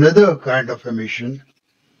is another kind of emission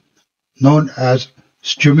known as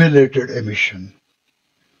stimulated emission.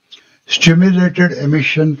 Stimulated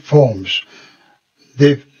emission forms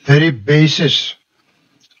the very basis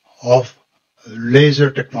of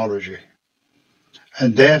laser technology,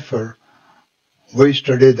 and therefore we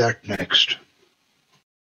study that next.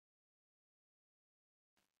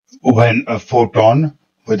 When a photon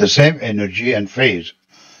with the same energy and phase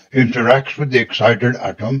interacts with the excited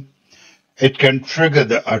atom, it can trigger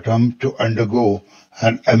the atom to undergo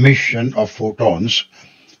an emission of photons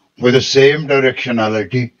with the same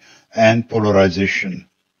directionality and polarization.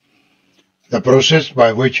 The process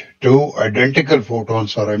by which two identical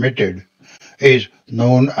photons are emitted is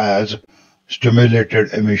known as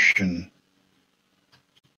stimulated emission.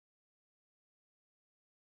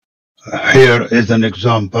 Here is an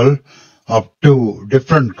example of two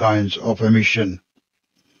different kinds of emission.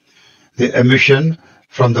 The emission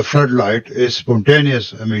from the floodlight is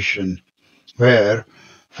spontaneous emission, where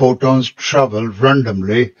photons travel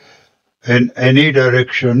randomly in any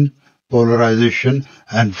direction, polarization,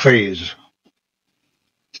 and phase.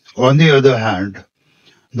 On the other hand,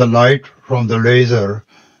 the light from the laser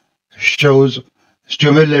shows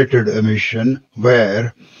stimulated emission,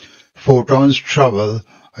 where photons travel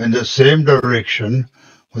in the same direction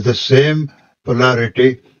with the same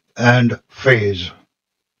polarity and phase.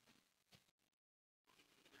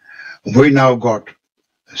 We now got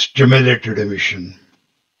stimulated emission.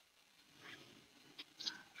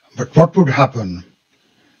 But what would happen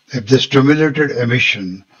if the stimulated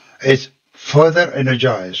emission is further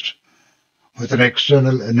energized with an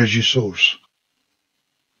external energy source?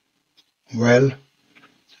 Well,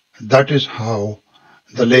 that is how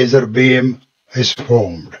the laser beam is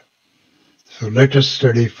formed. So let us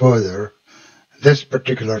study further this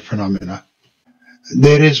particular phenomena.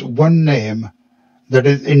 There is one name that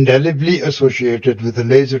is indelibly associated with the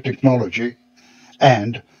laser technology,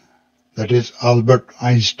 and that is Albert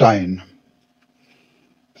Einstein.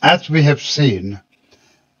 As we have seen,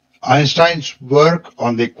 Einstein's work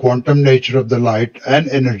on the quantum nature of the light and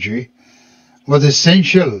energy was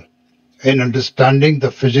essential in understanding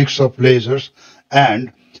the physics of lasers,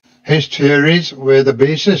 and his theories were the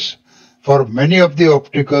basis for many of the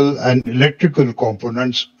optical and electrical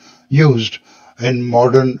components used in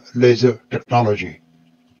modern laser technology.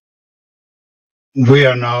 We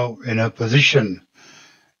are now in a position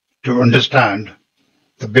to understand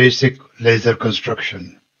the basic laser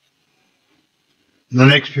construction. The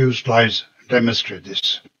next few slides demonstrate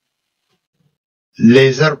this.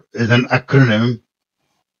 Laser is an acronym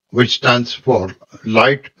which stands for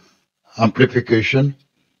light amplification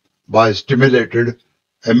by stimulated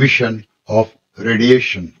emission of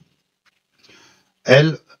radiation.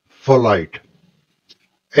 L for light.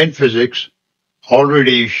 In physics, all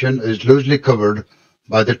radiation is loosely covered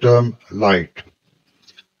by the term light.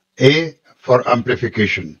 A for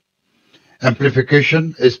amplification.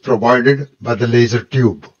 Amplification is provided by the laser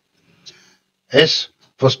tube. S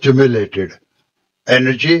for stimulated.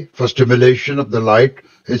 Energy for stimulation of the light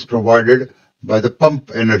is provided by the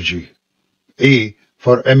pump energy. E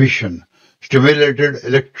for emission. Stimulated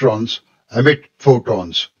electrons emit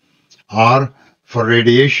photons. R for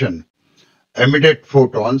radiation. Emitted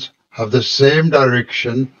photons have the same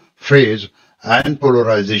direction, phase, and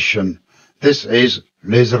polarization. This is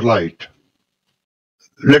laser light.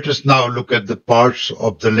 Let us now look at the parts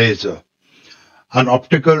of the laser. An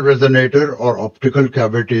optical resonator or optical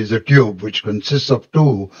cavity is a tube which consists of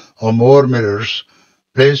two or more mirrors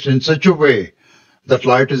placed in such a way that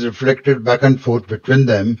light is reflected back and forth between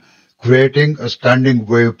them, creating a standing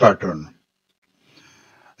wave pattern.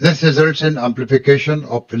 This results in amplification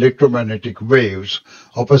of electromagnetic waves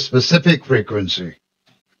of a specific frequency.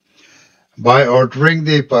 By altering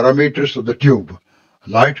the parameters of the tube,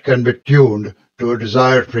 light can be tuned to a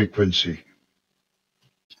desired frequency.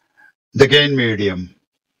 The gain medium.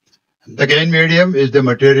 The gain medium is the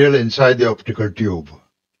material inside the optical tube.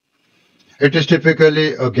 It is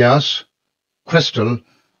typically a gas, crystal,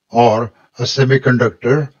 or a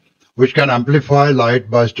semiconductor which can amplify light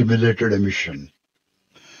by stimulated emission.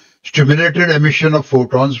 Stimulated emission of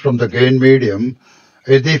photons from the gain medium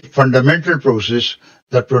is the fundamental process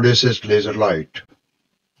that produces laser light.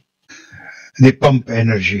 The pump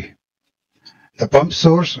energy. The pump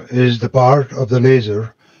source is the part of the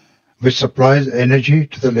laser which supplies energy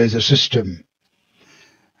to the laser system.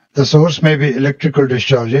 The source may be electrical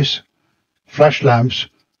discharges, flash lamps,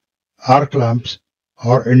 arc lamps,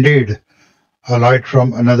 or indeed a light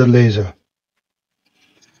from another laser.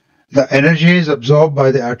 The energy is absorbed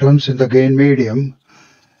by the atoms in the gain medium,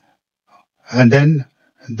 and then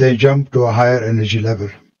they jump to a higher energy level.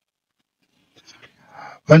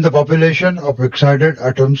 When the population of excited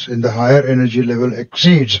atoms in the higher energy level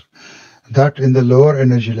exceeds that in the lower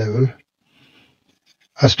energy level,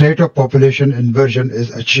 a state of population inversion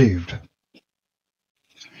is achieved.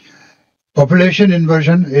 Population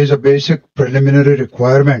inversion is a basic preliminary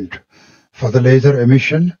requirement for the laser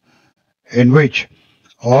emission in which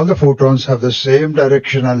all the photons have the same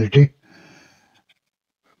directionality,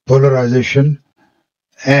 polarization,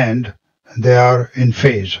 and they are in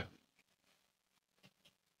phase.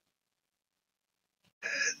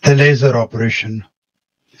 The laser operation.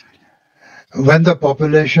 When the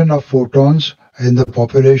population of photons in the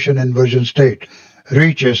population inversion state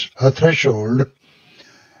reaches a threshold,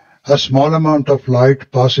 a small amount of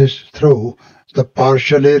light passes through the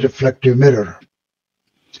partially reflective mirror.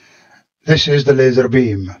 This is the laser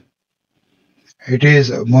beam. It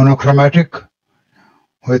is monochromatic,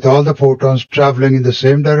 with all the photons traveling in the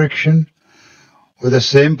same direction, with the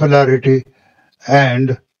same polarity,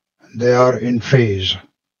 and they are in phase.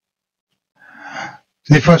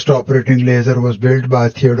 The first operating laser was built by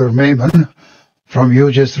Theodore Maiman from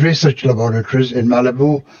Hughes Research Laboratories in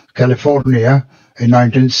Malibu, California in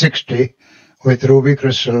 1960 with ruby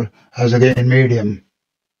crystal as a gain medium.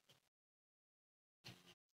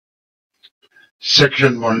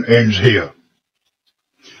 Section 1 ends here.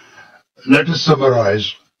 Let us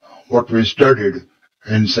summarize what we studied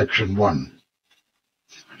in Section 1.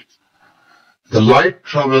 The light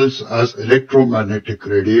travels as electromagnetic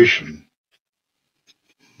radiation,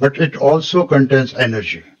 but it also contains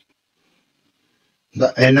energy.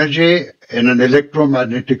 The energy in an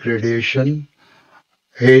electromagnetic radiation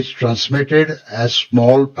is transmitted as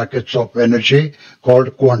small packets of energy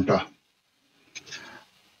called quanta.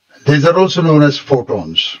 These are also known as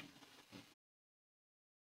photons.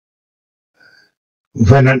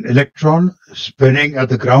 When an electron spinning at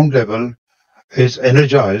the ground level is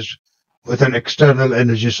energized with an external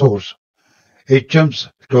energy source, it jumps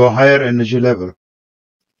to a higher energy level.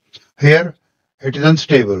 Here, it is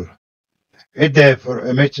unstable. It therefore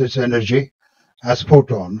emits its energy as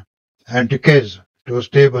photon and decays to a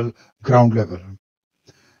stable ground level.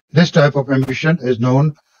 This type of emission is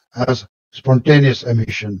known as spontaneous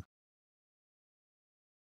emission.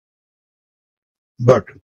 But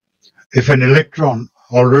if an electron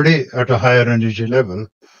already at a higher energy level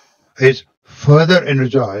is further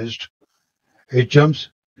energized, it jumps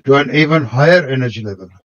to an even higher energy level.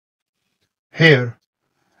 Here,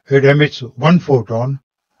 it emits one photon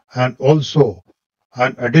and also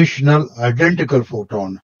an additional identical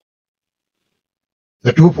photon.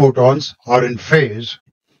 The two photons are in phase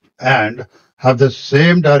and have the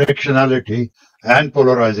same directionality and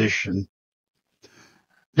polarization.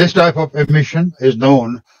 This type of emission is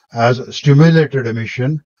known as stimulated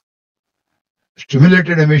emission.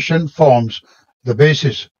 Stimulated emission forms the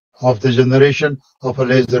basis of the generation of a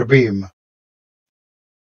laser beam.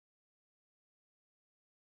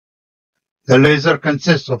 The laser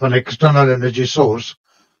consists of an external energy source,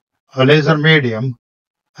 a laser medium,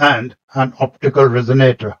 and an optical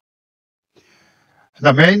resonator.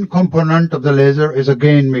 The main component of the laser is a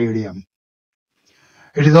gain medium.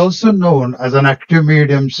 It is also known as an active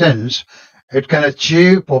medium since it can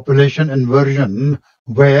achieve population inversion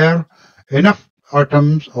where enough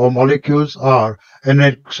atoms or molecules are in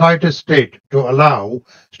an excited state to allow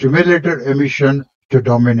stimulated emission to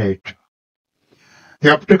dominate.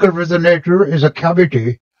 The optical resonator is a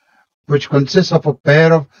cavity which consists of a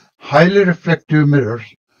pair of highly reflective mirrors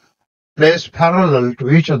placed parallel to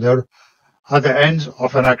each other at the ends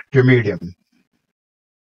of an active medium.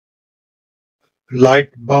 Light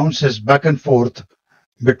bounces back and forth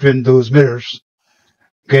between those mirrors,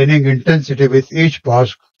 gaining intensity with each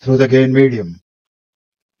pass through the gain medium.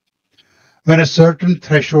 When a certain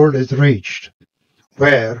threshold is reached,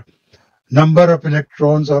 where number of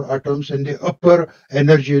electrons or atoms in the upper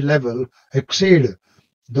energy level exceed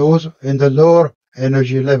those in the lower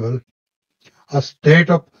energy level, a state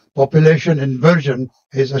of population inversion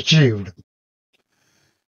is achieved.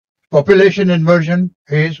 Population inversion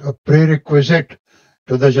is a prerequisite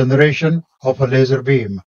to the generation of a laser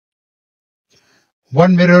beam.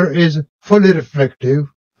 One mirror is fully reflective,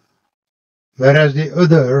 whereas the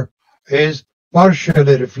other is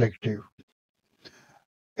partially reflective.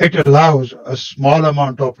 It allows a small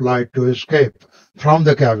amount of light to escape from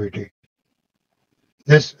the cavity.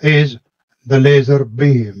 This is the laser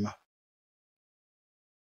beam.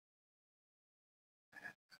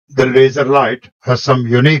 The laser light has some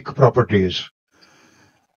unique properties.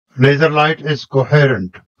 Laser light is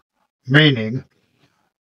coherent, meaning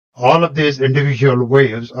all of these individual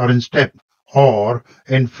waves are in step or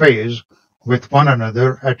in phase with one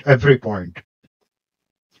another at every point.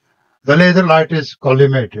 The laser light is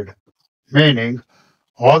collimated, meaning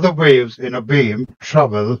all the waves in a beam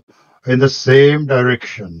travel in the same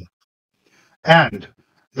direction. And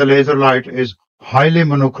the laser light is highly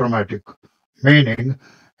monochromatic, meaning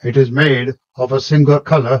it is made of a single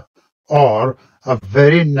color or a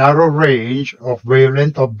very narrow range of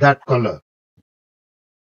wavelength of that color.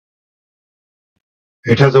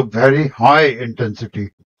 It has a very high intensity.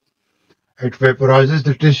 It vaporizes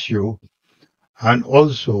the tissue and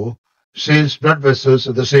also seals blood vessels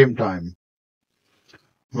at the same time.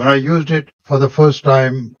 When I used it for the first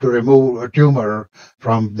time to remove a tumor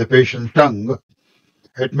from the patient's tongue,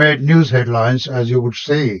 it made news headlines, as you would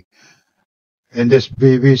see in this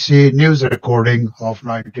BBC news recording of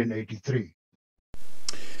 1983.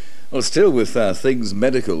 Well, still with things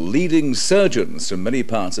medical, leading surgeons from many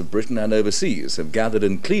parts of Britain and overseas have gathered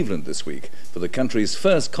in Cleveland this week for the country's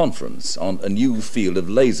first conference on a new field of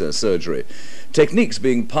laser surgery. Techniques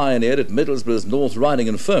being pioneered at Middlesbrough's North Riding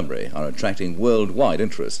Infirmary are attracting worldwide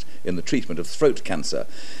interest in the treatment of throat cancer.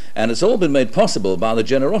 And it's all been made possible by the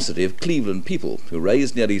generosity of Cleveland people who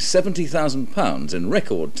raised nearly £70,000 in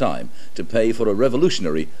record time to pay for a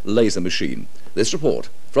revolutionary laser machine. This report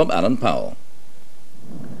from Alan Powell.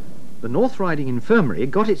 The North Riding Infirmary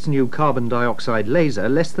got its new carbon dioxide laser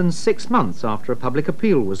less than 6 months after a public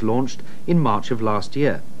appeal was launched in March of last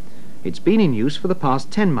year. It's been in use for the past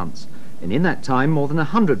 10 months, and in that time more than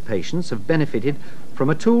 100 patients have benefited from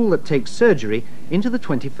a tool that takes surgery into the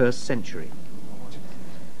 21st century.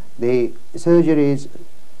 The surgery is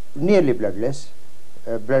nearly bloodless,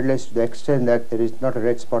 bloodless to the extent that there is not a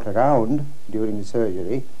red spot around during the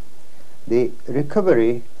surgery. The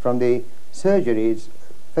recovery from the surgery is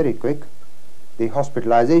very quick. The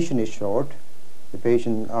hospitalization is short. The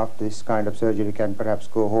patient after this kind of surgery can perhaps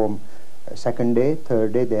go home second day,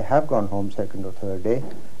 third day. They have gone home second or third day,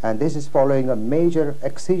 and this is following a major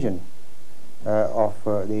excision of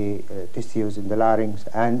the tissues in the larynx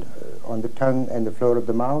and on the tongue and the floor of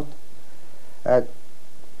the mouth.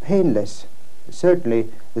 Painless. Certainly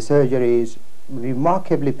the surgery is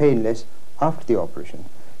remarkably painless after the operation.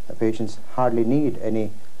 Patients hardly need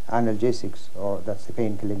any analgesics, or that's the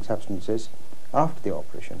pain-killing substances, after the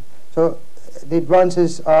operation. So the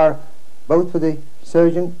advances are both for the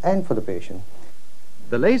surgeon and for the patient.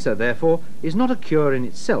 The laser, therefore, is not a cure in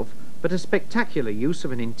itself, but a spectacular use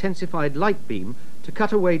of an intensified light beam to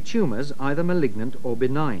cut away tumours either malignant or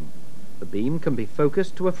benign. The beam can be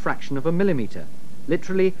focused to a fraction of a millimetre,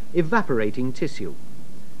 literally evaporating tissue.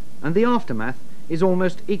 And the aftermath is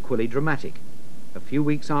almost equally dramatic. A few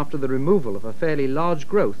weeks after the removal of a fairly large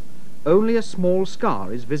growth, only a small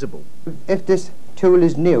scar is visible. If this tool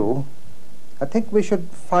is new, I think we should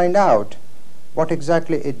find out what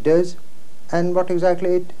exactly it does and what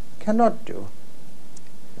exactly it cannot do.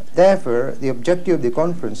 Therefore, the objective of the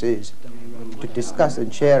conference is to discuss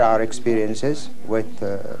and share our experiences with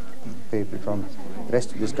people from the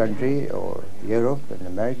rest of this country or Europe and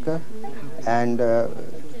America. And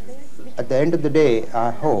at the end of the day,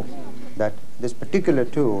 I hope that this particular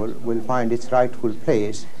tool will find its rightful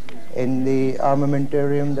place in the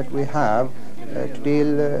armamentarium that we have to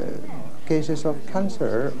deal cases of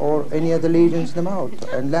cancer or any other lesions in the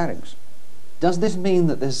mouth and larynx. Does this mean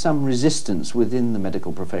that there's some resistance within the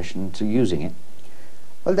medical profession to using it?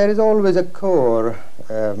 Well, there is always a core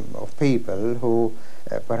of people who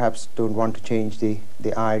perhaps don't want to change the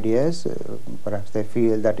ideas. Perhaps they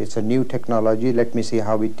feel that it's a new technology, let me see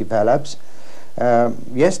how it develops.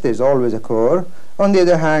 Yes, there's always a core. On the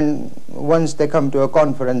other hand, once they come to a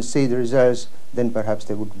conference, see the results, then perhaps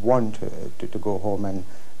they would want to go home and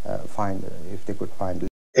find, if they could find.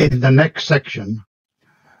 In the next section,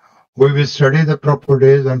 we will study the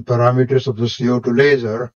properties and parameters of the CO2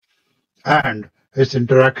 laser and its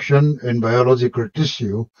interaction in biological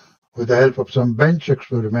tissue with the help of some bench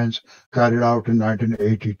experiments carried out in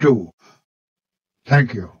 1982.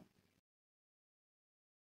 Thank you.